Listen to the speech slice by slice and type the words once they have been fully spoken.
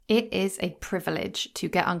It is a privilege to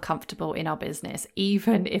get uncomfortable in our business,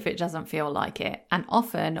 even if it doesn't feel like it. And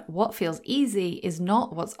often what feels easy is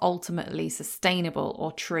not what's ultimately sustainable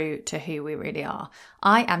or true to who we really are.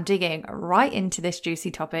 I am digging right into this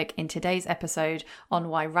juicy topic in today's episode on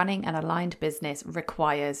why running an aligned business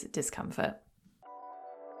requires discomfort.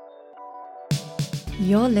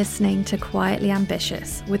 You're listening to Quietly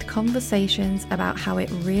Ambitious, with conversations about how it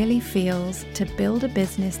really feels to build a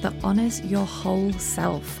business that honors your whole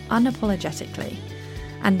self unapologetically.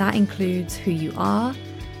 And that includes who you are,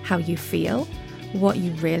 how you feel, what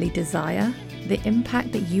you really desire, the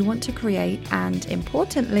impact that you want to create, and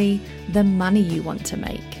importantly, the money you want to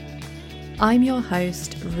make. I'm your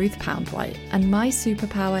host, Ruth Poundwhite, and my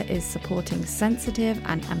superpower is supporting sensitive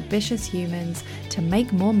and ambitious humans to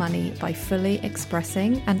make more money by fully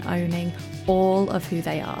expressing and owning all of who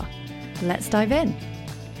they are. Let's dive in.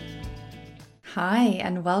 Hi,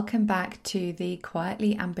 and welcome back to the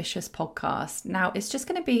Quietly Ambitious podcast. Now, it's just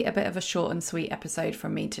going to be a bit of a short and sweet episode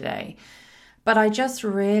from me today, but I just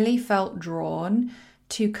really felt drawn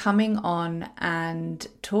to coming on and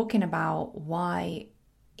talking about why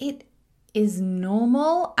it is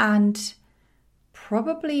normal and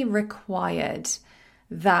probably required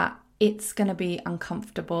that it's going to be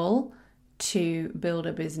uncomfortable to build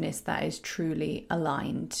a business that is truly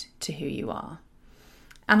aligned to who you are.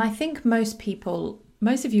 And I think most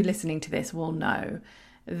of you listening to this will know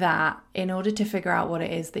that in order to figure out what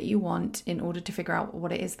it is that you want, in order to figure out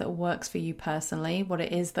what it is that works for you personally, what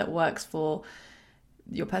it is that works for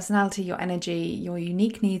your personality, your energy, your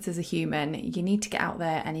unique needs as a human, you need to get out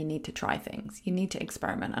there and you need to try things. You need to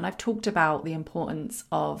experiment. And I've talked about the importance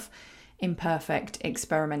of imperfect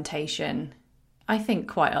experimentation, I think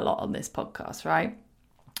quite a lot on this podcast, right?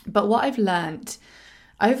 But what I've learned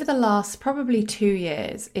over the last probably 2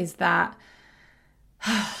 years is that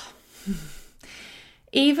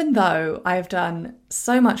even though I've done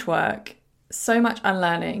so much work, so much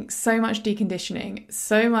unlearning, so much deconditioning,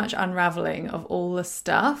 so much unraveling of all the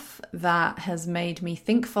stuff that has made me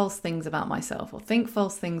think false things about myself or think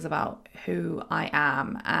false things about who I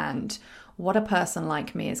am and what a person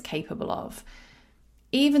like me is capable of.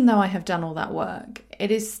 Even though I have done all that work,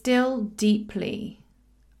 it is still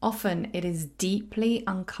often deeply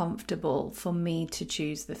uncomfortable for me to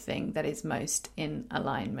choose the thing that is most in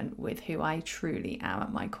alignment with who I truly am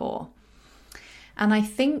at my core. And I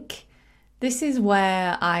think this is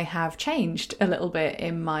where I have changed a little bit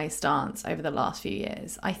in my stance over the last few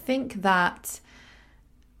years. I think that,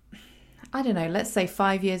 let's say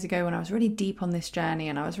 5 years ago when I was really deep on this journey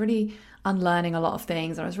and I was really unlearning a lot of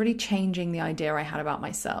things, and I was really changing the idea I had about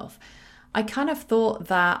myself, I kind of thought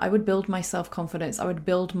that I would build my self-confidence, I would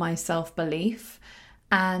build my self-belief,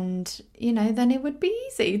 and, then it would be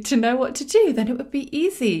easy to know what to do. Then it would be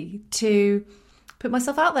easy to put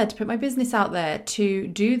myself out there, to put my business out there, to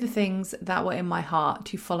do the things that were in my heart,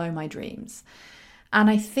 to follow my dreams. And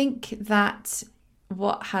I think that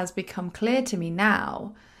what has become clear to me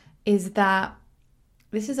now is that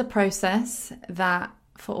this is a process that,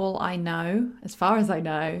 for all I know, as far as I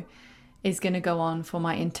know, is going to go on for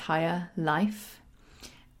my entire life.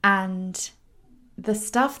 And the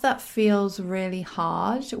stuff that feels really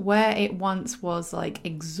hard, where it once was like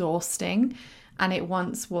exhausting and it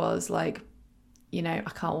once was like, I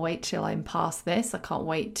can't wait till I'm past this. I can't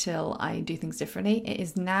wait till I do things differently. It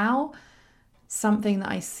is now something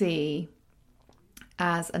that I see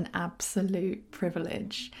as an absolute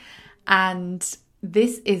privilege. And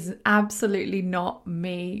this is absolutely not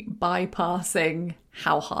me bypassing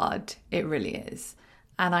how hard it really is.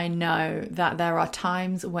 And I know that there are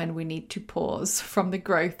times when we need to pause from the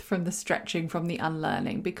growth, from the stretching, from the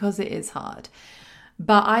unlearning, because it is hard.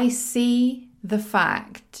 But I see the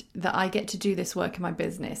fact that I get to do this work in my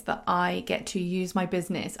business, that I get to use my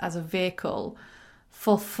business as a vehicle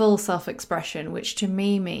for full self-expression, which to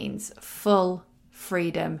me means full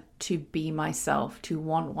freedom to be myself, to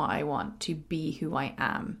want what I want, to be who I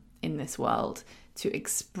am in this world, to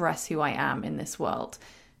express who I am in this world.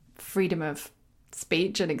 Freedom of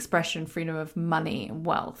speech and expression, freedom of money and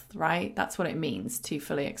wealth, right? That's what it means to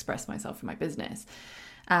fully express myself in my business.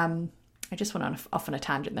 I just went off on a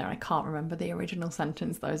tangent there. I can't remember the original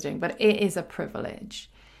sentence that I was doing, but it is a privilege.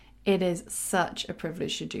 It is such a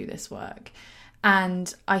privilege to do this work.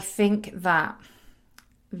 And I think that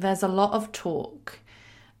there's a lot of talk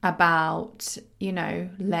about,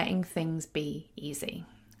 letting things be easy.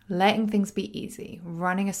 Letting things be easy.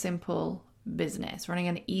 Running a simple business, running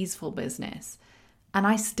an easeful business. And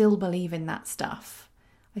I still believe in that stuff.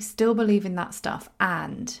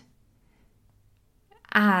 And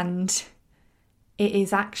it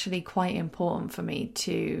is actually quite important for me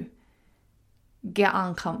to get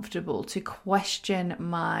uncomfortable, to question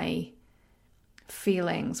my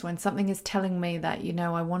feelings when something is telling me that,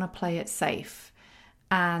 I want to play it safe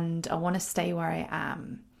and I want to stay where I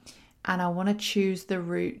am and I want to choose the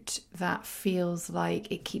route that feels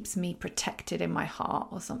like it keeps me protected in my heart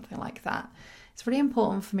or something like that. It's really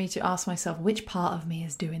important for me to ask myself, which part of me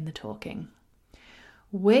is doing the talking?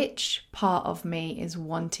 Which part of me is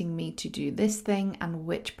wanting me to do this thing and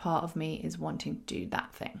which part of me is wanting to do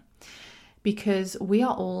that thing? Because we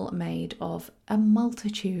are all made of a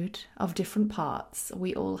multitude of different parts.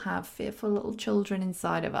 We all have fearful little children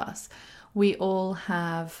inside of us. We all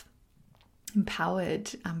have empowered,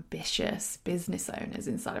 ambitious business owners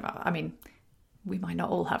inside of us. I mean, we might not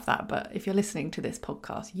all have that, but if you're listening to this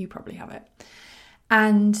podcast, you probably have it.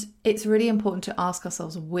 And it's really important to ask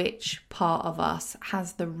ourselves which part of us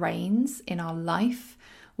has the reins in our life,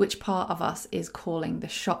 which part of us is calling the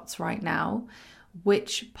shots right now,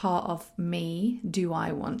 which part of me do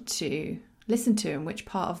I want to listen to, and which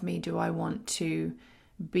part of me do I want to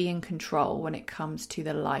be in control when it comes to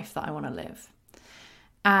the life that I want to live.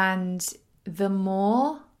 And the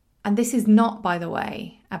more, and this is not, by the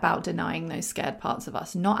way, about denying those scared parts of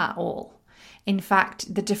us, not at all. In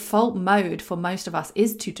fact, the default mode for most of us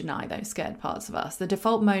is to deny those scared parts of us. The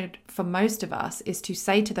default mode for most of us is to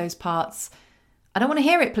say to those parts, I don't want to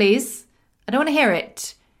hear it, please. I don't want to hear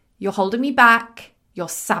it. You're holding me back. You're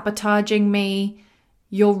sabotaging me.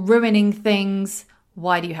 You're ruining things.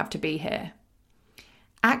 Why do you have to be here?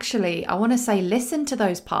 Actually, I want to say, listen to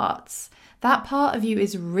those parts. That part of you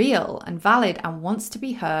is real and valid and wants to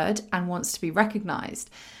be heard and wants to be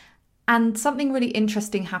recognized. And something really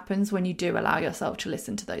interesting happens when you do allow yourself to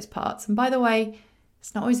listen to those parts. And by the way,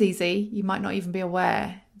 it's not always easy. You might not even be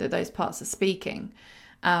aware that those parts are speaking.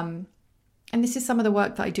 And this is some of the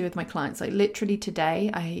work that I do with my clients. Like literally today,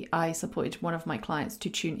 I supported one of my clients to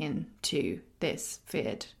tune in to this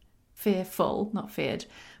fearful, not feared,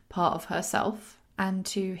 part of herself and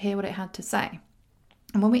to hear what it had to say.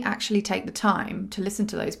 And when we actually take the time to listen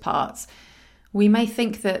to those parts, we may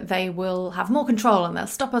think that they will have more control and they'll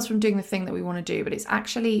stop us from doing the thing that we want to do, but it's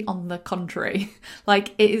actually on the contrary. Like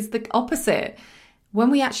it is the opposite.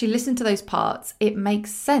 When we actually listen to those parts, it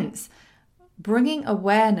makes sense. Bringing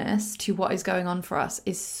awareness to what is going on for us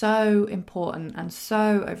is so important and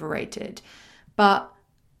so overrated. But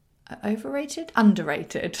overrated?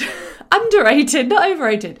 Underrated. Underrated, not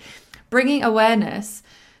overrated. Bringing awareness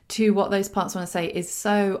to what those parts want to say is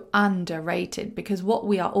so underrated, because what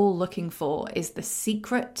we are all looking for is the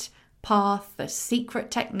secret path, the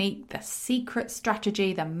secret technique, the secret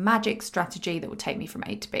strategy, the magic strategy that will take me from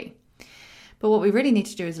A to B. But what we really need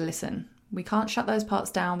to do is listen. We can't shut those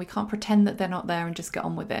parts down. We can't pretend that they're not there and just get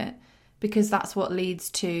on with it, because that's what leads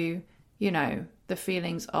to, the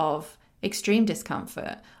feelings of extreme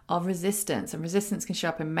discomfort, of resistance. And resistance can show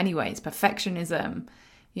up in many ways. Perfectionism,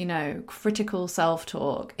 critical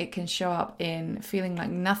self-talk. It can show up in feeling like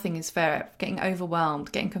nothing is fair, getting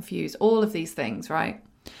overwhelmed, getting confused, all of these things, right?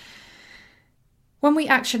 When we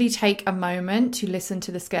actually take a moment to listen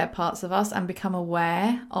to the scared parts of us and become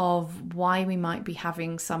aware of why we might be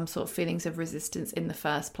having some sort of feelings of resistance in the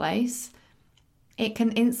first place, it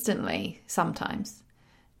can instantly, sometimes,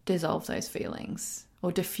 dissolve those feelings,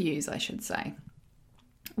 or diffuse, I should say.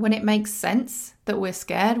 When it makes sense that we're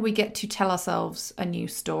scared, we get to tell ourselves a new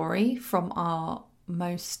story from our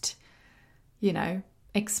most,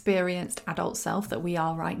 experienced adult self that we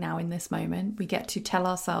are right now in this moment. We get to tell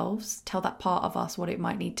that part of us what it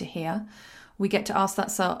might need to hear. We get to ask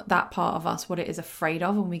that part of us what it is afraid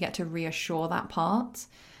of, and we get to reassure that part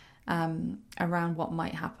around what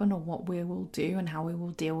might happen or what we will do and how we will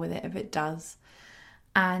deal with it if it does.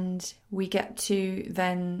 And we get to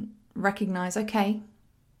then recognize, okay,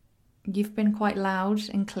 you've been quite loud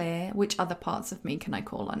and clear. Which other parts of me can I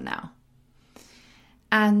call on now?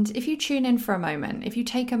 And if you tune in for a moment, if you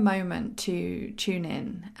take a moment to tune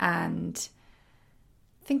in and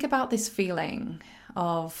think about this feeling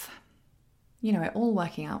of, it all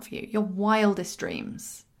working out for you, your wildest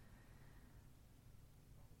dreams,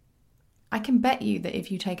 I can bet you that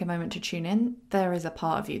if you take a moment to tune in, there is a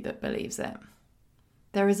part of you that believes it.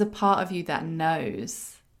 There is a part of you that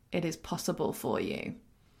knows it is possible for you.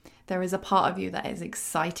 There is a part of you that is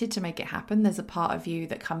excited to make it happen. There's a part of you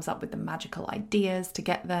that comes up with the magical ideas to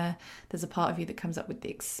get there. There's a part of you that comes up with the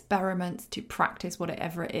experiments to practice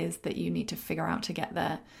whatever it is that you need to figure out to get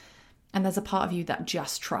there. And there's a part of you that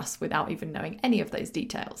just trusts without even knowing any of those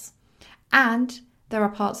details. And there are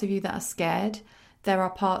parts of you that are scared. There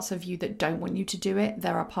are parts of you that don't want you to do it.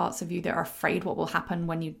 There are parts of you that are afraid what will happen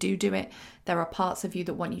when you do it. There are parts of you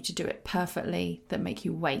that want you to do it perfectly, that make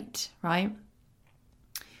you wait, right?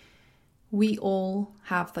 We all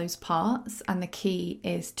have those parts, and the key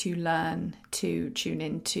is to learn to tune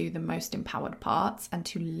into the most empowered parts and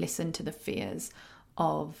to listen to the fears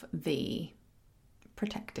of the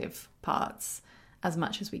protective parts as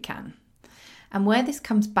much as we can. And where this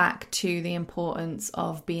comes back to the importance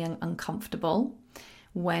of being uncomfortable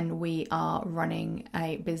when we are running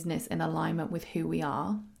a business in alignment with who we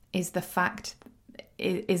are is the fact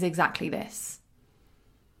is exactly this.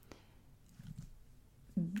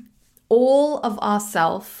 All of our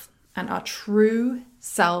self and our true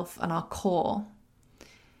self and our core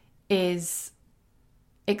is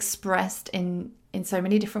expressed in so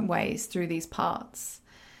many different ways through these parts.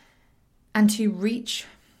 And to reach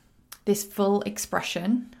this full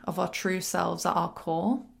expression of our true selves at our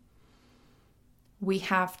core, we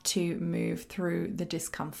have to move through the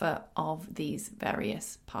discomfort of these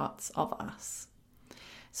various parts of us.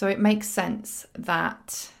 So it makes sense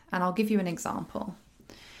that, and I'll give you an example.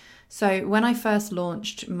 So when I first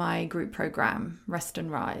launched my group program, Rest and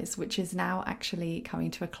Rise, which is now actually coming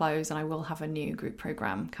to a close, and I will have a new group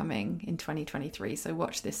program coming in 2023, so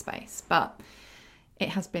watch this space. But it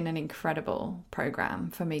has been an incredible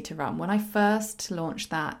program for me to run. When I first launched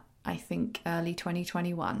that, I think early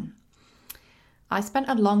 2021, I spent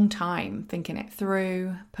a long time thinking it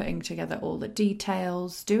through, putting together all the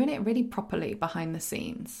details, doing it really properly behind the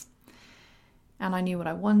scenes. And I knew what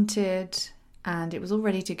I wanted, and it was all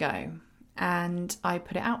ready to go. And I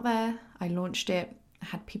put it out there, I launched it, I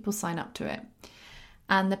had people sign up to it.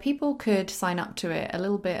 And the people could sign up to it a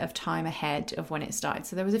little bit of time ahead of when it started.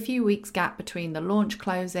 So there was a few weeks gap between the launch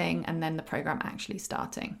closing and then the program actually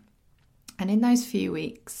starting. And in those few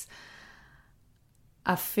weeks,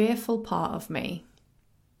 a fearful part of me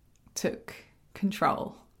took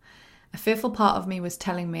control. A fearful part of me was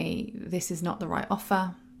telling me, this is not the right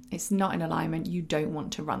offer. It's not in alignment. You don't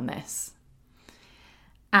want to run this.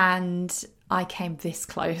 And I came this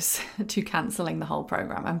close to cancelling the whole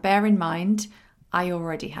program. And bear in mind, I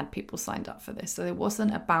already had people signed up for this. So it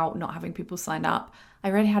wasn't about not having people signed up. I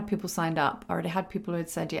already had people signed up. I already had people who had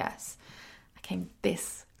said yes. I came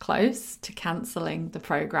this close to cancelling the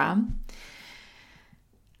program.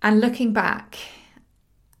 And looking back,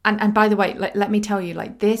 and by the way, let me tell you,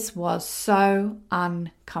 this was so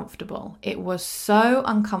uncomfortable. It was so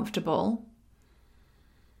uncomfortable.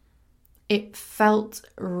 It felt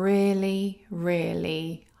really,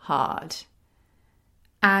 really hard.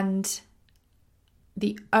 And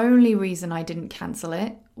the only reason I didn't cancel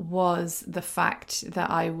it was the fact that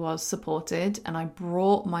I was supported and I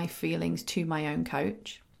brought my feelings to my own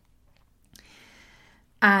coach.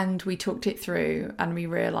 And we talked it through and we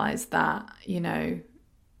realized that,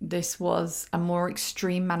 this was a more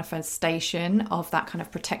extreme manifestation of that kind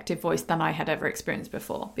of protective voice than I had ever experienced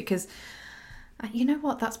before. Because you know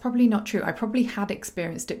what? That's probably not true. I probably had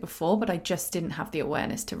experienced it before, but I just didn't have the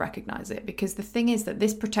awareness to recognize it. Because the thing is that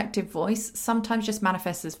this protective voice sometimes just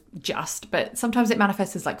manifests as but sometimes it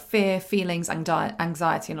manifests as fear, feelings,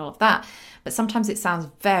 anxiety, and all of that. But sometimes it sounds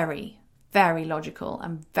very, very logical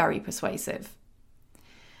and very persuasive.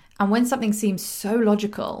 And when something seems so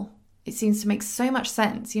logical, it seems to make so much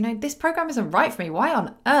sense. This program isn't right for me. Why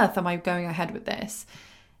on earth am I going ahead with this?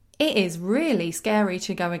 It is really scary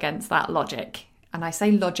to go against that logic. And I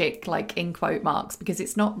say logic in quote marks because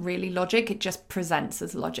it's not really logic. It just presents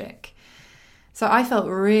as logic. So I felt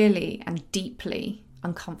really and deeply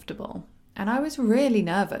uncomfortable. And I was really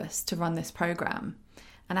nervous to run this program.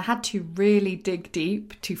 And I had to really dig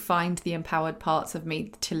deep to find the empowered parts of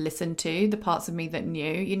me to listen to, the parts of me that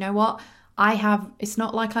knew, you know what, it's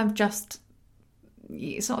not like I haven't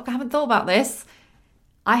thought about this.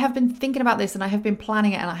 I have been thinking about this and I have been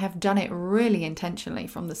planning it and I have done it really intentionally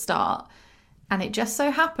from the start. And it just so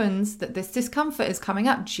happens that this discomfort is coming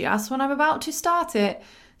up just when I'm about to start it.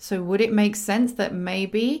 So would it make sense that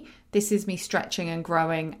maybe this is me stretching and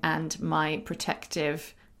growing and my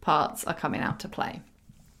protective parts are coming out to play?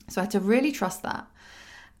 So I had to really trust that.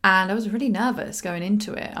 And I was really nervous going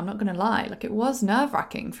into it. I'm not going to lie. It was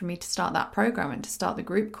nerve-wracking for me to start that program and to start the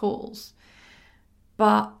group calls.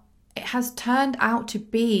 But it has turned out to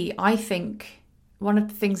be, I think, one of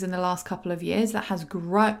the things in the last couple of years that has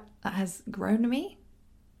grown me.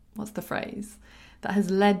 What's the phrase? That has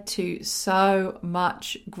led to so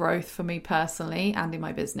much growth for me personally and in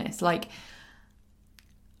my business. I'm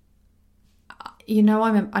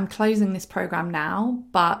closing this program now,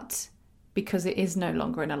 but because it is no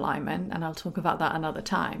longer in alignment, and I'll talk about that another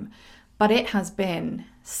time. But it has been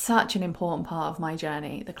such an important part of my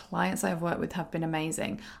journey. The clients I've worked with have been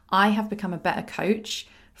amazing. I have become a better coach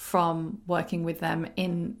from working with them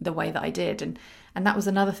in the way that I did. And that was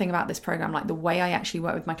another thing about this program. Like, the way I actually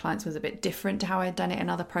worked with my clients was a bit different to how I had done it in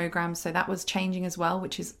other programs. So that was changing as well,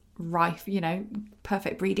 which is rife,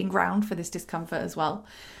 perfect breeding ground for this discomfort as well.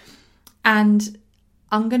 And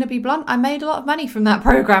I'm going to be blunt, I made a lot of money from that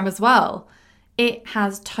program as well. It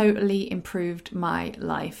has totally improved my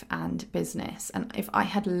life and business. And if I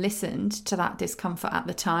had listened to that discomfort at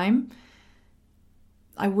the time,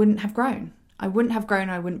 I wouldn't have grown. I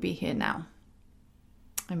wouldn't be here now.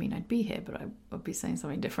 I mean, I'd be here, but I would be saying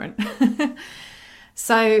something different.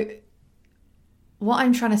 So what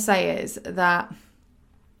I'm trying to say is that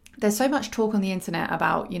there's so much talk on the internet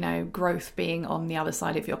about, growth being on the other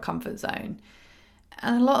side of your comfort zone.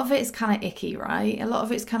 And a lot of it is kind of icky, right? A lot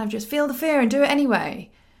of it's kind of just feel the fear and do it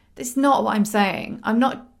anyway. That's not what I'm saying. I'm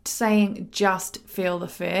not saying just feel the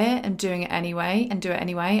fear and doing it anyway and do it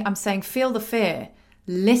anyway. I'm saying feel the fear,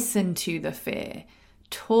 listen to the fear,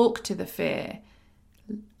 talk to the fear,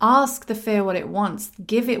 ask the fear what it wants,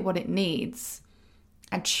 give it what it needs,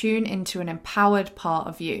 and tune into an empowered part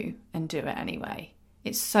of you and do it anyway.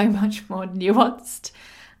 It's so much more nuanced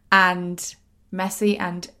and messy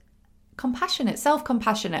and compassionate,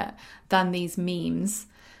 self-compassionate than these memes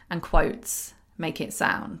and quotes make it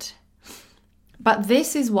sound. But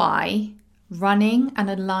this is why running an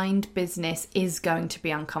aligned business is going to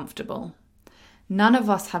be uncomfortable. None of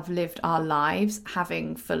us have lived our lives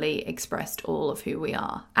having fully expressed all of who we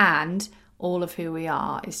are, and all of who we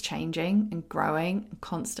are is changing and growing and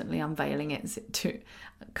constantly unveiling itself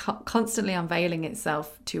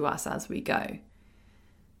to us as we go.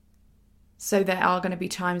 So there are going to be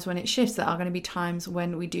times when it shifts. There are going to be times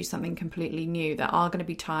when we do something completely new. There are going to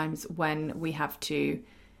be times when we have to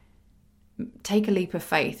take a leap of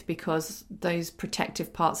faith because those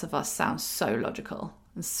protective parts of us sound so logical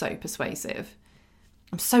and so persuasive.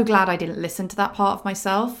 I'm so glad I didn't listen to that part of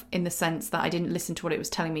myself, in the sense that I didn't listen to what it was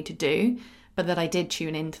telling me to do, but that I did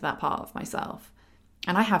tune into that part of myself.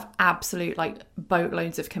 And I have absolute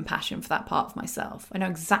boatloads of compassion for that part of myself. I know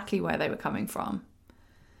exactly where they were coming from.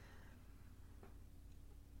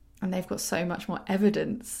 And they've got so much more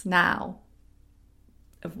evidence now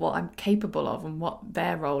of what I'm capable of and what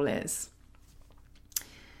their role is.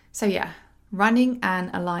 So yeah, running an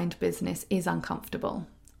aligned business is uncomfortable.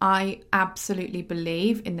 I absolutely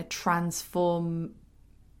believe in the transformative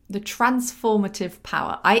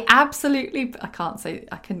power. I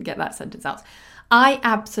couldn't get that sentence out. I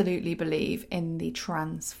absolutely believe in the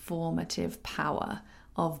transformative power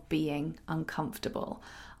of being uncomfortable.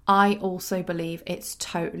 I also believe it's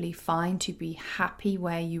totally fine to be happy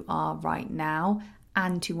where you are right now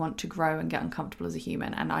and to want to grow and get uncomfortable as a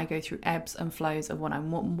human. And I go through ebbs and flows of when I'm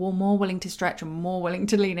more willing to stretch and more willing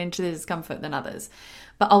to lean into the discomfort than others.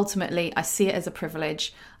 But ultimately, I see it as a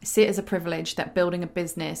privilege. I see it as a privilege that building a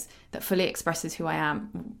business that fully expresses who I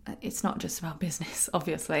am, it's not just about business,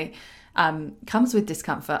 obviously, comes with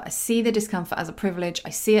discomfort. I see the discomfort as a privilege. I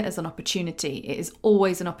see it as an opportunity. It is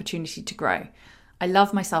always an opportunity to grow. I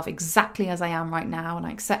love myself exactly as I am right now, and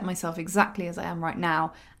I accept myself exactly as I am right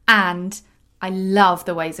now. And I love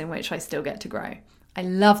the ways in which I still get to grow. I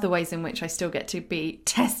love the ways in which I still get to be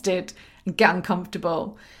tested and get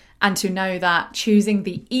uncomfortable, and to know that choosing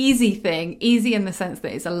the easy thing, easy in the sense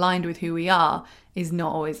that it's aligned with who we are, is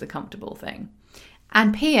not always the comfortable thing.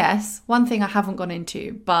 And P.S., one thing I haven't gone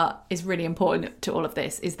into, but is really important to all of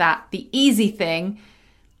this, is that the easy thing,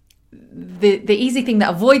 the easy thing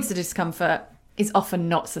that avoids the discomfort, is often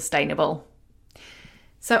not sustainable.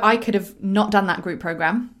 So I could have not done that group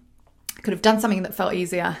program. I could have done something that felt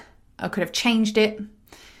easier. I could have changed it.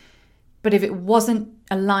 But if it wasn't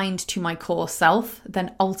aligned to my core self,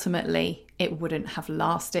 then ultimately it wouldn't have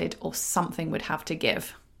lasted, or something would have to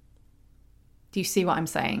give. Do you see what I'm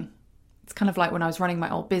saying? It's kind of like when I was running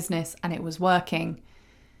my old business and it was working,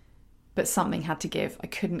 but something had to give. I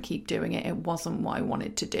couldn't keep doing it. It wasn't what I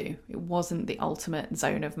wanted to do. It wasn't the ultimate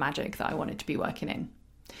zone of magic that I wanted to be working in.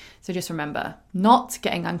 So just remember, not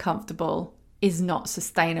getting uncomfortable is not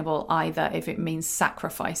sustainable either, if it means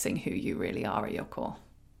sacrificing who you really are at your core.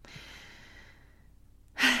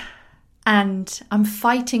 And I'm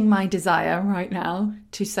fighting my desire right now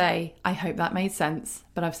to say, I hope that made sense,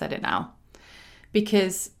 but I've said it now.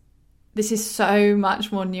 Because this is so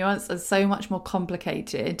much more nuanced and so much more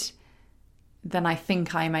complicated than I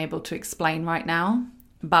think I'm able to explain right now.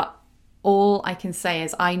 But all I can say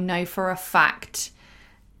is I know for a fact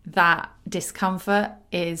that discomfort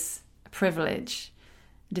is a privilege.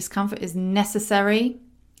 Discomfort is necessary,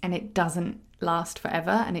 and it doesn't last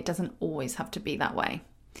forever, and it doesn't always have to be that way.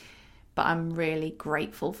 But I'm really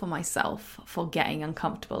grateful for myself for getting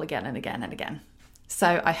uncomfortable again and again and again.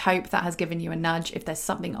 So I hope that has given you a nudge. If there's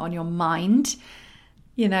something on your mind,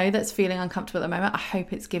 you know, that's feeling uncomfortable at the moment, I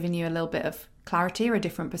hope it's given you a little bit of clarity or a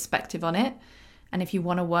different perspective on it. And if you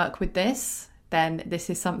want to work with this, then this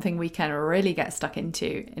is something we can really get stuck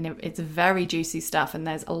into. And it's very juicy stuff. And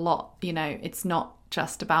there's a lot, you know, it's not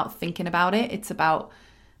just about thinking about it. It's about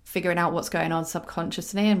figuring out what's going on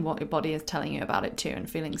subconsciously and what your body is telling you about it too, and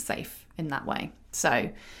feeling safe in that way.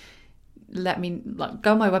 So go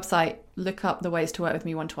on my website, look up the ways to work with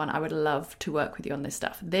me one-to-one. I would love to work with you on this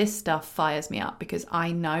stuff. This stuff fires me up because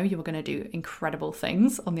I know you're going to do incredible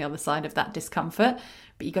things on the other side of that discomfort,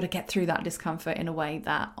 but you got to get through that discomfort in a way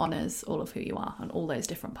that honors all of who you are and all those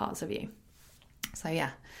different parts of you. So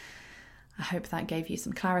yeah, I hope that gave you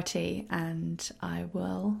some clarity, and I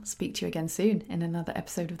will speak to you again soon in another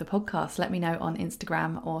episode of the podcast. Let me know on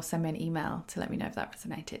Instagram or send me an email to let me know if that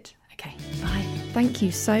resonated. Okay, bye. Thank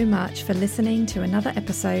you so much for listening to another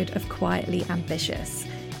episode of Quietly Ambitious.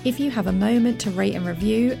 If you have a moment to rate and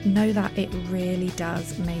review, know that it really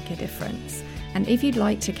does make a difference. And if you'd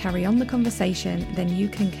like to carry on the conversation, then you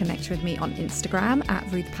can connect with me on Instagram at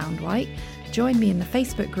Ruth Poundwhite, join me in the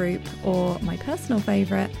Facebook group, or my personal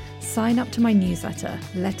favourite, sign up to my newsletter,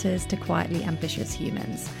 Letters to Quietly Ambitious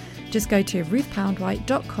Humans. Just go to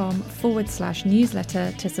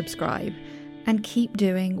ruthpoundwhite.com/newsletter to subscribe. And keep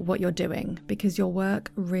doing what you're doing, because your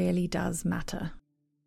work really does matter.